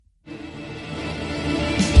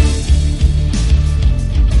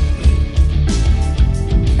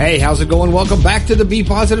Hey, how's it going? Welcome back to the Be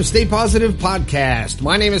Positive, Stay Positive podcast.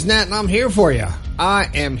 My name is Nat and I'm here for you. I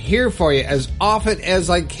am here for you as often as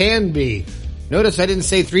I can be. Notice I didn't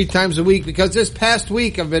say 3 times a week because this past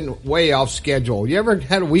week I've been way off schedule. You ever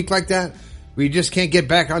had a week like that where you just can't get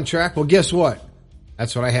back on track? Well, guess what?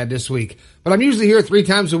 That's what I had this week. But I'm usually here 3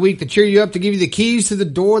 times a week to cheer you up, to give you the keys to the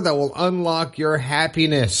door that will unlock your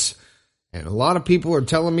happiness. And a lot of people are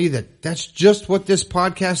telling me that that's just what this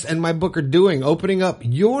podcast and my book are doing, opening up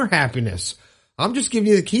your happiness. I'm just giving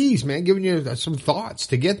you the keys, man, giving you some thoughts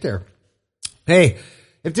to get there. Hey,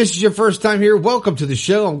 if this is your first time here, welcome to the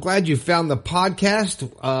show. I'm glad you found the podcast.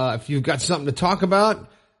 If you've got something to talk about,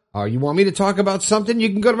 or you want me to talk about something,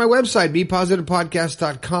 you can go to my website,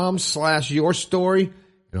 bepositivepodcast.com/yourstory,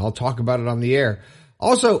 and I'll talk about it on the air.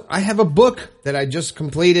 Also, I have a book that I just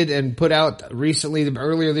completed and put out recently,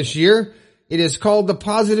 earlier this year. It is called The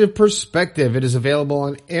Positive Perspective. It is available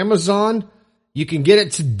on Amazon. You can get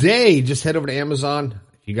it today. Just head over to Amazon.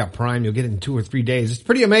 If you got Prime, you'll get it in 2 or 3 days. It's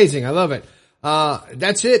pretty amazing. I love it.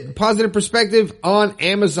 That's it. Positive Perspective on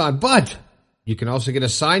Amazon. But you can also get a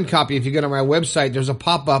signed copy if you go to my website. There's a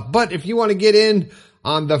pop-up. But if you want to get in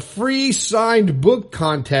on the free signed book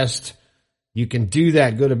contest, you can do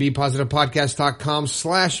that. Go to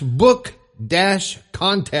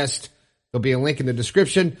bepositivepodcast.com/book-contest. There'll be a link in the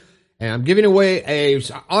description. And I'm giving away a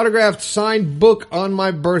autographed signed book on my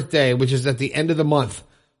birthday, which is at the end of the month. So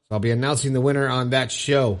I'll be announcing the winner on that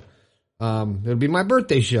show. It'll be my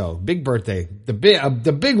birthday show. Big birthday. The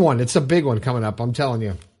big one. It's a big one coming up. I'm telling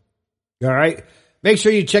you. All right. Make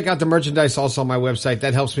sure you check out the merchandise also on my website.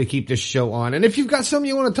 That helps me keep this show on. And if you've got something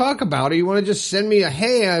you want to talk about, or you want to just send me a,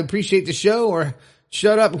 hey, I appreciate the show, or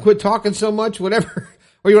shut up and quit talking so much, whatever.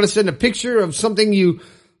 Or you want to send a picture of something you,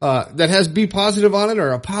 that has Be Positive on it,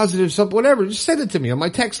 or a positive something, whatever, just send it to me on my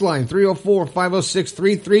text line,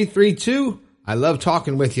 304-506-3332. I love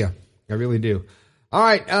talking with you. I really do. All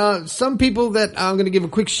right. Some people that I'm going to give a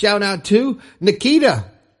quick shout out to. Nikita,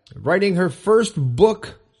 writing her first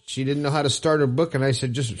book. She didn't know how to start her book, and I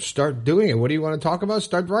said, just start doing it. What do you want to talk about?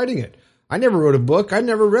 Start writing it. I never wrote a book. I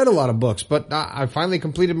never read a lot of books, but I finally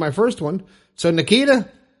completed my first one. So Nikita,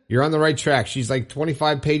 you're on the right track. She's like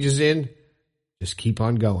 25 pages in. Just keep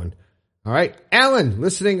on going. All right. Alan,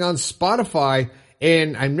 listening on Spotify,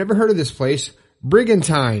 and I've never heard of this place,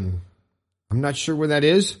 Brigantine. I'm not sure where that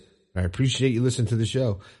is, but I appreciate you listening to the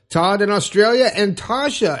show. Todd in Australia, and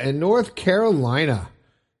Tasha in North Carolina.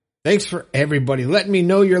 Thanks for everybody letting me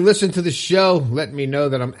know you're listening to the show. Letting me know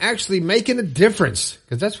that I'm actually making a difference,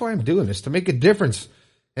 because that's why I'm doing this, to make a difference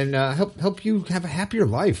and help you have a happier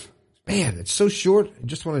life. Man, it's so short. I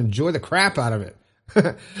just want to enjoy the crap out of it.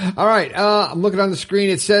 All right. I'm looking on the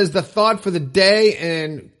screen. It says the thought for the day,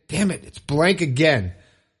 and damn it, it's blank again.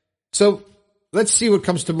 So let's see what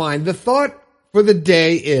comes to mind. The thought for the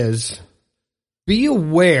day is, be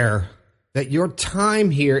aware that your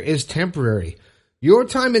time here is temporary. Your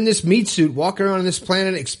time in this meat suit, walking around on this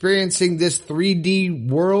planet, experiencing this 3D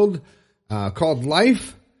world called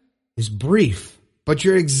life, is brief, but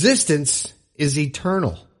your existence is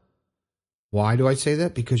eternal. Why do I say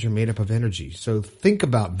that? Because you're made up of energy. So think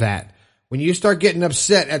about that. When you start getting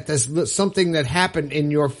upset at this, something that happened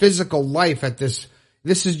in your physical life, this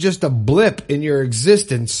is just a blip in your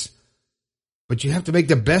existence, but you have to make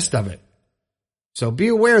the best of it. So be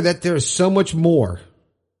aware that there is so much more.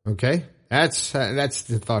 Okay? That's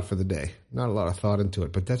the thought for the day. Not a lot of thought into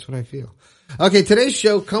it, but that's what I feel. Okay, today's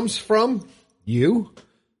show comes from you,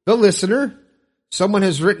 the listener. Someone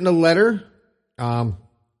has written a letter.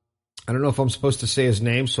 I don't know if I'm supposed to say his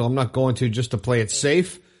name, so I'm not going to, just to play it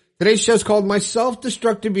safe. Today's show is called My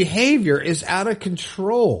Self-Destructive Behavior is Out of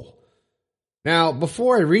Control. Now,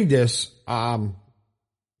 before I read this,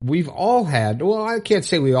 we've all had, well, I can't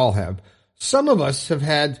say we all have. Some of us have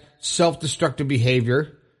had self-destructive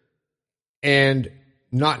behavior and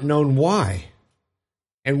not known why,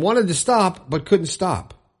 and wanted to stop but couldn't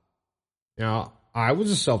stop. Now, I was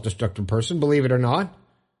a self-destructive person, believe it or not,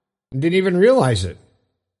 and didn't even realize it,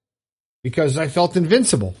 because I felt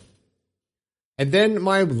invincible. And then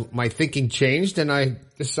my thinking changed, and I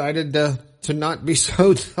decided to not be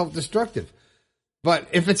so self-destructive. But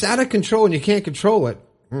if it's out of control and you can't control it,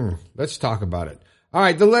 let's talk about it. All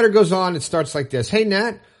right, the letter goes on. It starts like this. Hey,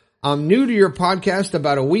 Nat, I'm new to your podcast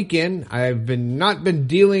about a week in. I've not been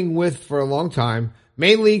dealing with for a long time,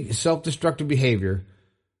 mainly self-destructive behavior.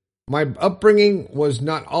 My upbringing was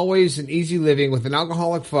not always an easy living, with an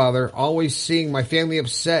alcoholic father, always seeing my family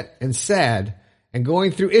upset and sad and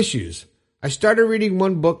going through issues. I started reading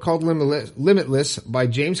one book called Limitless by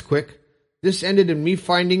James Quick. This ended in me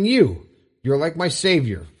finding you. You're like my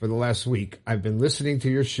savior for the last week. I've been listening to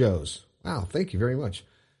your shows. Wow, thank you very much.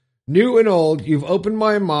 New and old, you've opened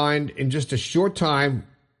my mind in just a short time,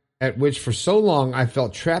 at which for so long I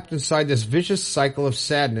felt trapped inside this vicious cycle of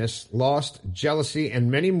sadness, loss, jealousy,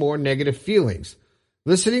 and many more negative feelings.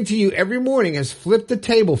 Listening to you every morning has flipped the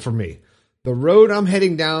table for me. The road I'm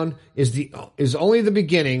heading down is only the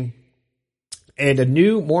beginning, and a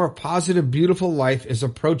new, more positive, beautiful life is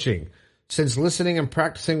approaching since listening and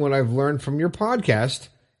practicing what I've learned from your podcast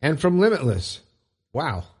and from Limitless.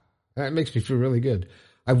 Wow, that makes me feel really good.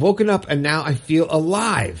 I've woken up and now I feel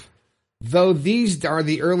alive. Though these are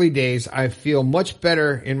the early days, I feel much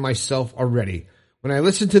better in myself already. When I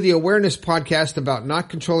listened to the awareness podcast about not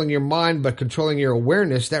controlling your mind but controlling your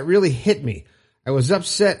awareness, that really hit me. I was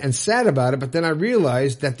upset and sad about it, but then I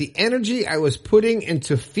realized that the energy I was putting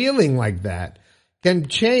into feeling like that can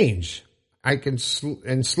change. And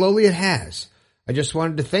slowly it has. I just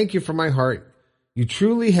wanted to thank you from my heart. You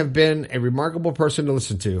truly have been a remarkable person to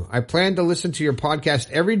listen to. I plan to listen to your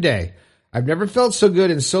podcast every day. I've never felt so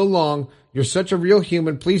good in so long. You're such a real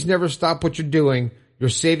human. Please never stop what you're doing. You're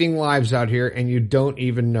saving lives out here and you don't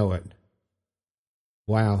even know it.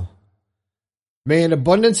 Wow. May an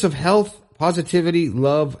abundance of health, positivity,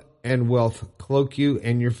 love, and wealth cloak you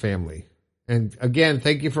and your family. And again,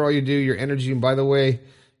 thank you for all you do, your energy. And by the way,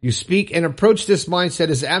 you speak and approach this mindset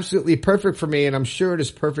is absolutely perfect for me, and I'm sure it is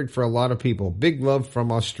perfect for a lot of people. Big love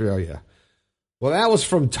from Australia. Well, that was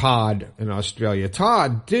from Todd in Australia.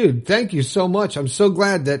 Todd, dude, thank you so much. I'm so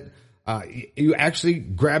glad that you actually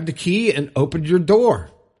grabbed the key and opened your door,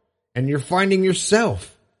 and you're finding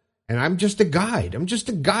yourself. And I'm just a guide. I'm just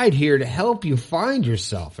a guide here to help you find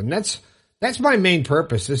yourself. And that's my main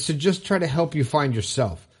purpose, is to just try to help you find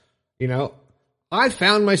yourself. You know, I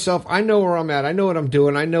found myself. I know where I'm at. I know what I'm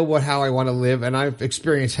doing. I know how I want to live. And I've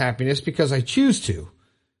experienced happiness because I choose to.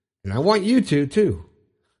 And I want you to, too.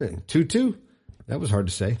 Too? That was hard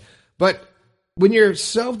to say. But when you're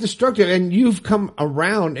self-destructive and you've come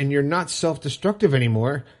around and you're not self-destructive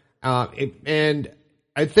anymore, and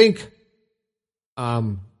I think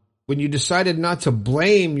when you decided not to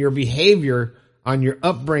blame your behavior on your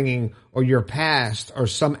upbringing or your past or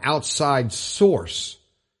some outside source,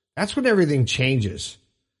 that's when everything changes.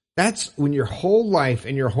 That's when your whole life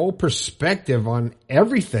and your whole perspective on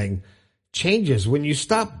everything changes. When you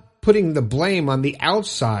stop putting the blame on the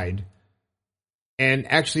outside and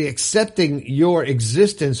actually accepting your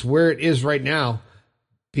existence where it is right now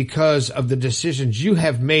because of the decisions you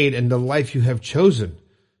have made and the life you have chosen.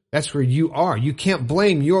 That's where you are. You can't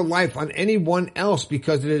blame your life on anyone else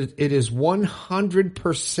because it is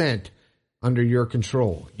 100% under your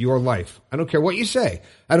control, your life. I don't care what you say.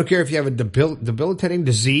 I don't care if you have a debilitating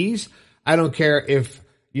disease. I don't care if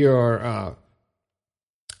you're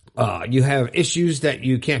you have issues that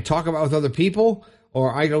you can't talk about with other people,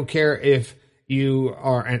 or I don't care if you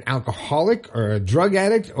are an alcoholic or a drug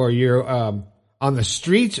addict, or you're on the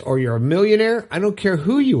streets, or you're a millionaire. I don't care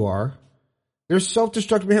who you are. There's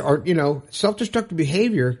self-destructive behavior, or, self-destructive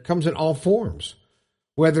behavior comes in all forms,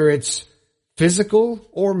 whether it's physical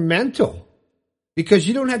or mental, because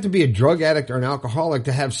you don't have to be a drug addict or an alcoholic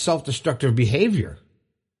to have self-destructive behavior,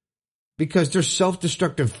 because there's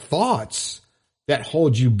self-destructive thoughts that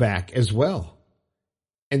hold you back as well.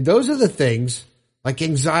 And those are the things like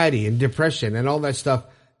anxiety and depression and all that stuff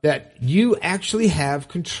that you actually have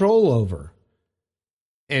control over.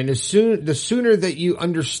 And the sooner that you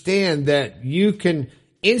understand that you can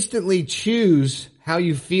instantly choose how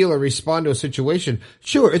you feel or respond to a situation,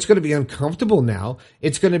 sure, it's going to be uncomfortable now.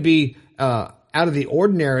 It's going to be out of the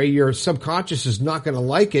ordinary. Your subconscious is not going to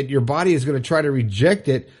like it. Your body is going to try to reject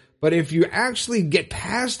it. But if you actually get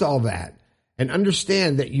past all that and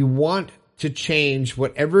understand that you want to change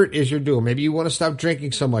whatever it is you're doing, maybe you want to stop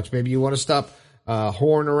drinking so much. Maybe you want to stop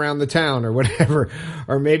whoring around the town or whatever,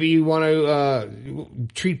 or maybe you want to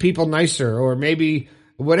treat people nicer, or maybe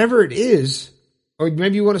whatever it is, or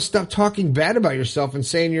maybe you want to stop talking bad about yourself and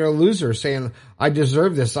saying you're a loser, saying I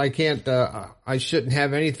deserve this, I can't, I shouldn't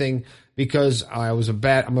have anything because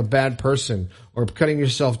I'm a bad person, or cutting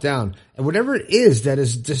yourself down, and whatever it is that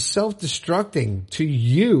is self-destructing to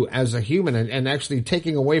you as a human and actually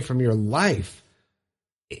taking away from your life,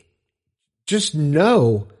 just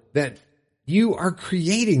know that you are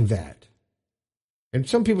creating that. And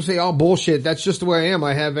some people say, oh, bullshit, that's just the way I am.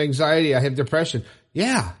 I have anxiety. I have depression.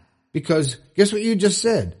 Yeah, because guess what you just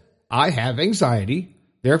said? I have anxiety.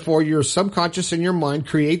 Therefore, your subconscious and your mind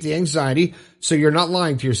create the anxiety, so you're not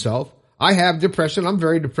lying to yourself. I have depression. I'm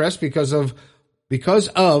very depressed because of,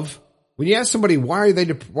 when you ask somebody, why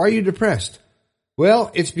are you depressed?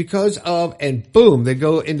 Well, it's because of, and boom, they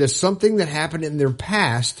go into something that happened in their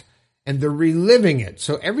past, and they're reliving it.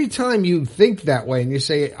 So every time you think that way and you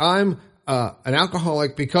say, I'm an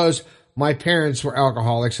alcoholic because my parents were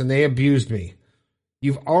alcoholics and they abused me.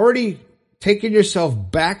 You've already taken yourself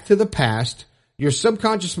back to the past. Your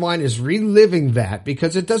subconscious mind is reliving that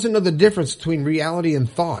because it doesn't know the difference between reality and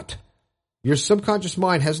thought. Your subconscious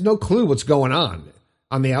mind has no clue what's going on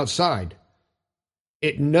the outside.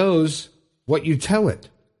 It knows what you tell it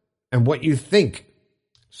and what you think.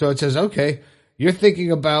 So it says, okay, you're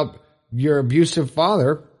thinking about your abusive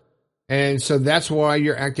father, and so that's why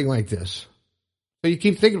you're acting like this. So you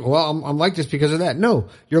keep thinking, well, I'm like this because of that. No,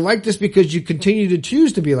 you're like this because you continue to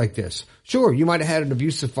choose to be like this. Sure, you might have had an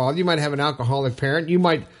abusive father. You might have an alcoholic parent. You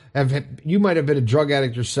might have been a drug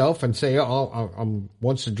addict yourself and say, oh, I'm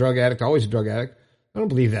once a drug addict, always a drug addict. I don't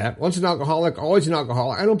believe that. Once an alcoholic, always an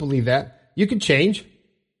alcoholic. I don't believe that. You can change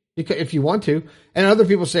if you want to. And other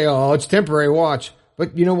people say, oh, it's temporary, watch.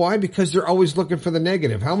 But you know why? Because they're always looking for the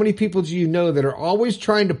negative. How many people do you know that are always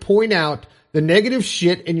trying to point out the negative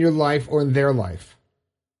shit in your life or in their life?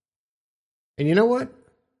 And you know what?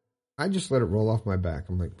 I just let it roll off my back.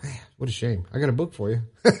 I'm like, man, what a shame. I got a book for you.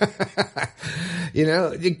 You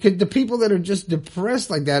know, the people that are just depressed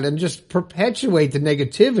like that and just perpetuate the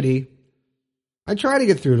negativity, I try to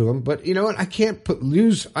get through to them, but you know what? I can't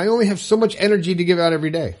I only have so much energy to give out every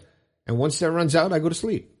day. And once that runs out, I go to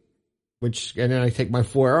sleep. And then I take my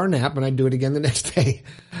 4-hour nap and I do it again the next day.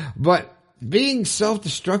 But being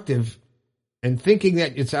self-destructive and thinking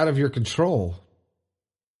that it's out of your control,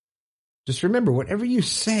 just remember, whatever you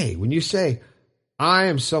say, when you say, I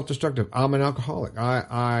am self-destructive, I'm an alcoholic,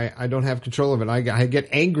 I don't have control of it, I get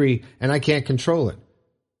angry and I can't control it.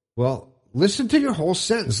 Well, listen to your whole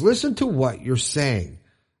sentence. Listen to what you're saying.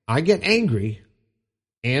 I get angry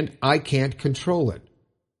and I can't control it.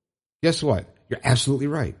 Guess what? You're absolutely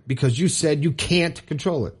right, because you said you can't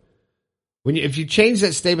control it. If you change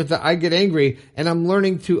that statement to I get angry and I'm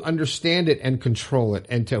learning to understand it and control it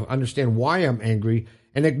and to understand why I'm angry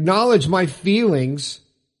and acknowledge my feelings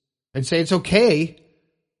and say it's okay,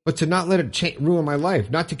 but to not let it ruin my life,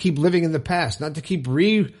 not to keep living in the past, not to keep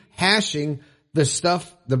rehashing the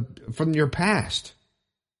stuff from your past.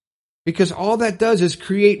 Because all that does is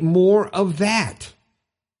create more of that.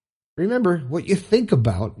 Remember, what you think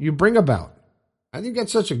about, you bring about. I think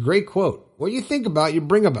that's such a great quote. What you think about, you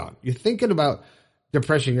bring about. You're thinking about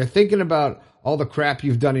depression. You're thinking about all the crap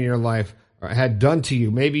you've done in your life or had done to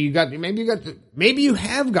you. Maybe you have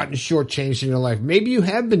gotten shortchanged in your life. Maybe you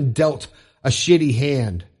have been dealt a shitty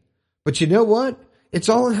hand. But you know what? It's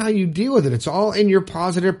all in how you deal with it. It's all in your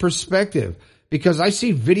positive perspective. Because I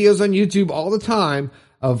see videos on YouTube all the time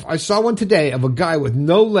I saw one today of a guy with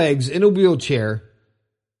no legs in a wheelchair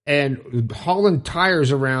and hauling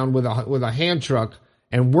tires around with a hand truck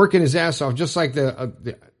and working his ass off just like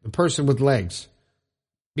the person with legs.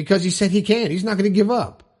 Because he said he can. He's not going to give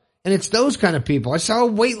up. And it's those kind of people. I saw a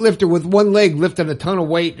weightlifter with one leg lifting a ton of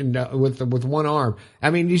weight and with one arm. I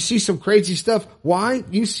mean, you see some crazy stuff. Why?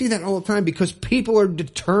 You see that all the time because people are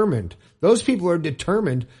determined. Those people are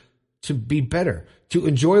determined to be better, to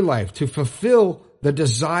enjoy life, to fulfill the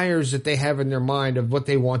desires that they have in their mind of what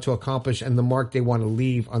they want to accomplish and the mark they want to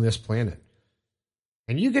leave on this planet.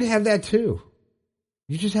 And you can have that too.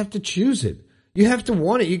 You just have to choose it. You have to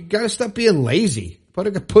want it. You got to stop being lazy.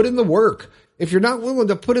 Put in the work. If you're not willing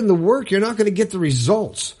to put in the work, you're not going to get the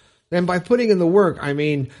results. And by putting in the work, I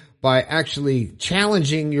mean by actually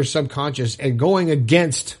challenging your subconscious and going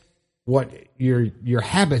against what your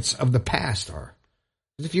habits of the past are.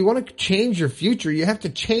 If you want to change your future, you have to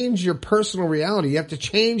change your personal reality. You have to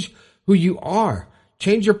change who you are.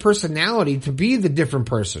 Change your personality to be the different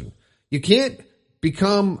person. You can't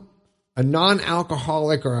become a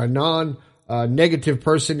non-alcoholic or a non-negative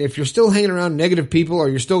person if you're still hanging around negative people or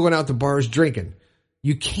you're still going out to bars drinking.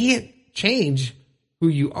 You can't change who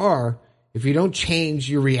you are if you don't change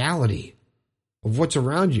your reality of what's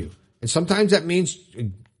around you. And sometimes that means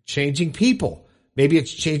changing people. Maybe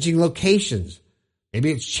it's changing locations. Maybe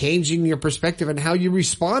it's changing your perspective and how you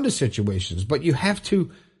respond to situations, but you have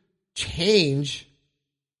to change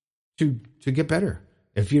to get better.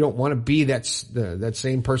 If you don't want to be that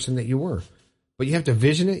same person that you were, but you have to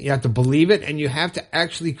vision it, you have to believe it, and you have to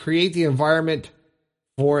actually create the environment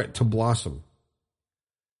for it to blossom.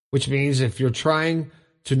 Which means if you're trying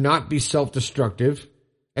to not be self-destructive,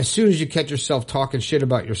 as soon as you catch yourself talking shit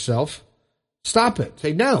about yourself, stop it.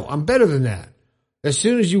 Say, no, I'm better than that. As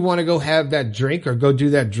soon as you want to go have that drink or go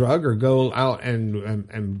do that drug or go out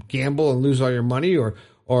and gamble and lose all your money or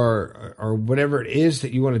whatever it is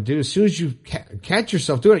that you want to do, as soon as you catch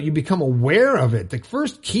yourself doing it, you become aware of it. The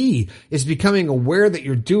first key is becoming aware that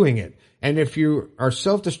you're doing it. And if you are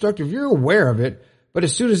self-destructive, you're aware of it, But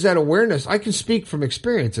as soon as that awareness, I can speak from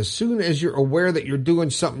experience. As soon as you're aware that you're doing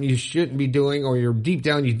something you shouldn't be doing, or you're deep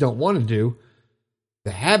down you don't want to do,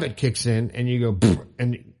 the habit kicks in and you go,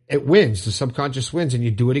 and it wins. The subconscious wins, and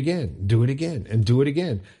you do it again, and do it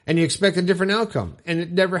again. And you expect a different outcome, and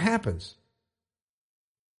it never happens.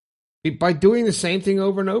 By doing the same thing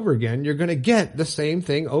over and over again, you're going to get the same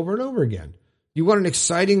thing over and over again. You want an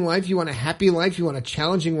exciting life? You want a happy life? You want a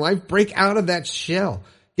challenging life? Break out of that shell.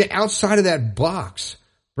 Get outside of that box.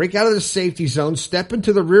 Break out of the safety zone. Step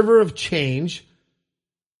into the river of change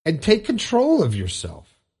and take control of yourself.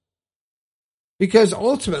 Because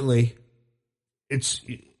ultimately, it's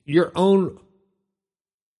your own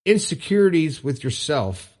insecurities with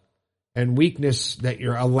yourself and weakness that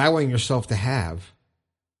you're allowing yourself to have.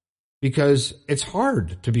 Because it's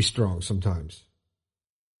hard to be strong sometimes.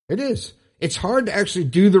 It is. It's hard to actually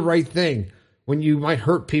do the right thing when you might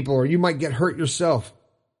hurt people or you might get hurt yourself.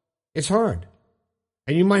 It's hard.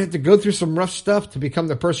 And you might have to go through some rough stuff to become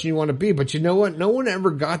the person you want to be. But you know what? No one ever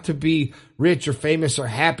got to be rich or famous or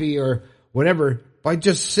happy or whatever by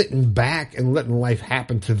just sitting back and letting life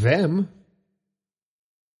happen to them.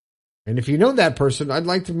 And if you know that person, I'd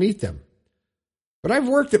like to meet them. But I've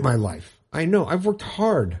worked at my life. I know. I've worked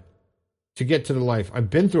hard to get to the life. I've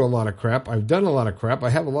been through a lot of crap. I've done a lot of crap. I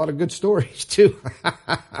have a lot of good stories too.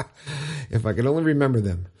 If I could only remember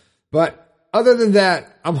them. But other than that,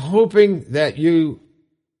 I'm hoping that you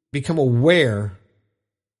become aware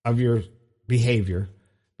of your behavior,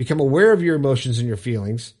 become aware of your emotions and your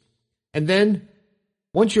feelings. And then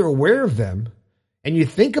once you're aware of them and you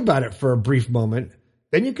think about it for a brief moment,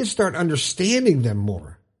 then you can start understanding them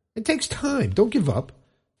more. It takes time. Don't give up.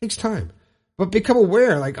 It takes time. But become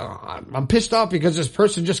aware, like, oh, I'm pissed off because this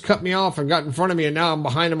person just cut me off and got in front of me and now I'm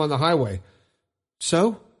behind them on the highway.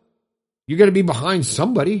 So, you got to be behind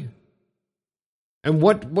somebody. And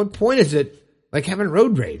what point is it, like having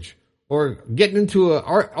road rage or getting into an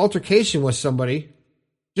altercation with somebody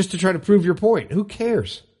just to try to prove your point? Who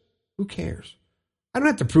cares? Who cares? I don't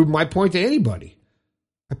have to prove my point to anybody.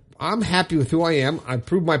 I'm happy with who I am. I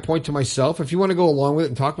proved my point to myself. If you want to go along with it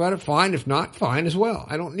and talk about it, fine. If not, fine as well.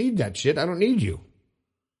 I don't need that shit. I don't need you.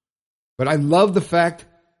 But I love the fact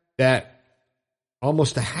that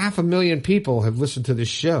almost 500,000 people have listened to this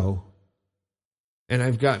show, and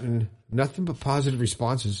I've gotten nothing but positive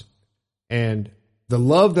responses. And the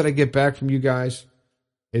love that I get back from you guys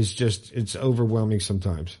is just, it's overwhelming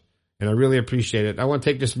sometimes. And I really appreciate it. I want to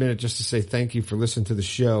take this minute just to say thank you for listening to the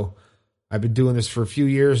show. I've been doing this for a few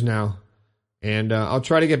years now, and I'll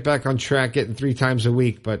try to get back on track, getting 3 times a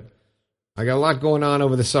week, but I got a lot going on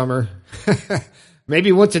over the summer.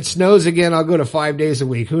 Maybe once it snows again, I'll go to 5 days a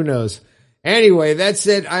week. Who knows? Anyway, that's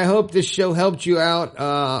it. I hope this show helped you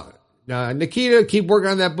out. Nikita, keep working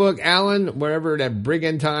on that book. Alan, wherever that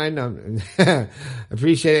brigantine,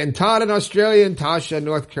 appreciate it. And Todd in Australia and Tasha in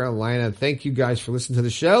North Carolina. Thank you guys for listening to the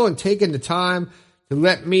show and taking the time to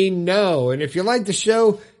let me know. And if you like the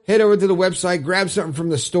show, head over to the website, grab something from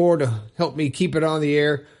the store to help me keep it on the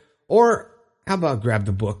air. Or how about grab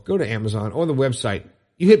the book? Go to Amazon or the website.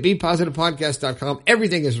 You hit BePositivePodcast.com.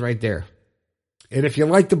 Everything is right there. And if you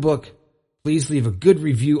like the book, please leave a good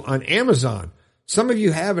review on Amazon. Some of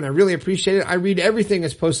you have, and I really appreciate it. I read everything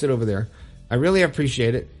that's posted over there. I really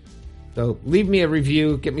appreciate it. So leave me a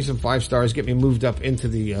review, get me some 5 stars, get me moved up into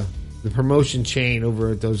the promotion chain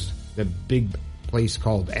over at the big place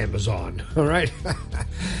called Amazon. All right.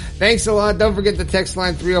 Thanks a lot. Don't forget the text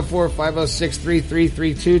line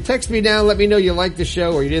 304-506-3332. Text me down. Let me know you liked the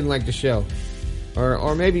show or you didn't like the show.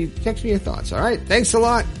 Or maybe text me your thoughts. All right. Thanks a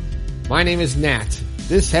lot. My name is Nat.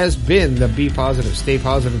 This has been the Be Positive, Stay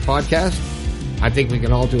Positive podcast. I think we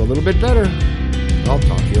can all do a little bit better. I'll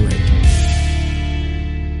talk to you later.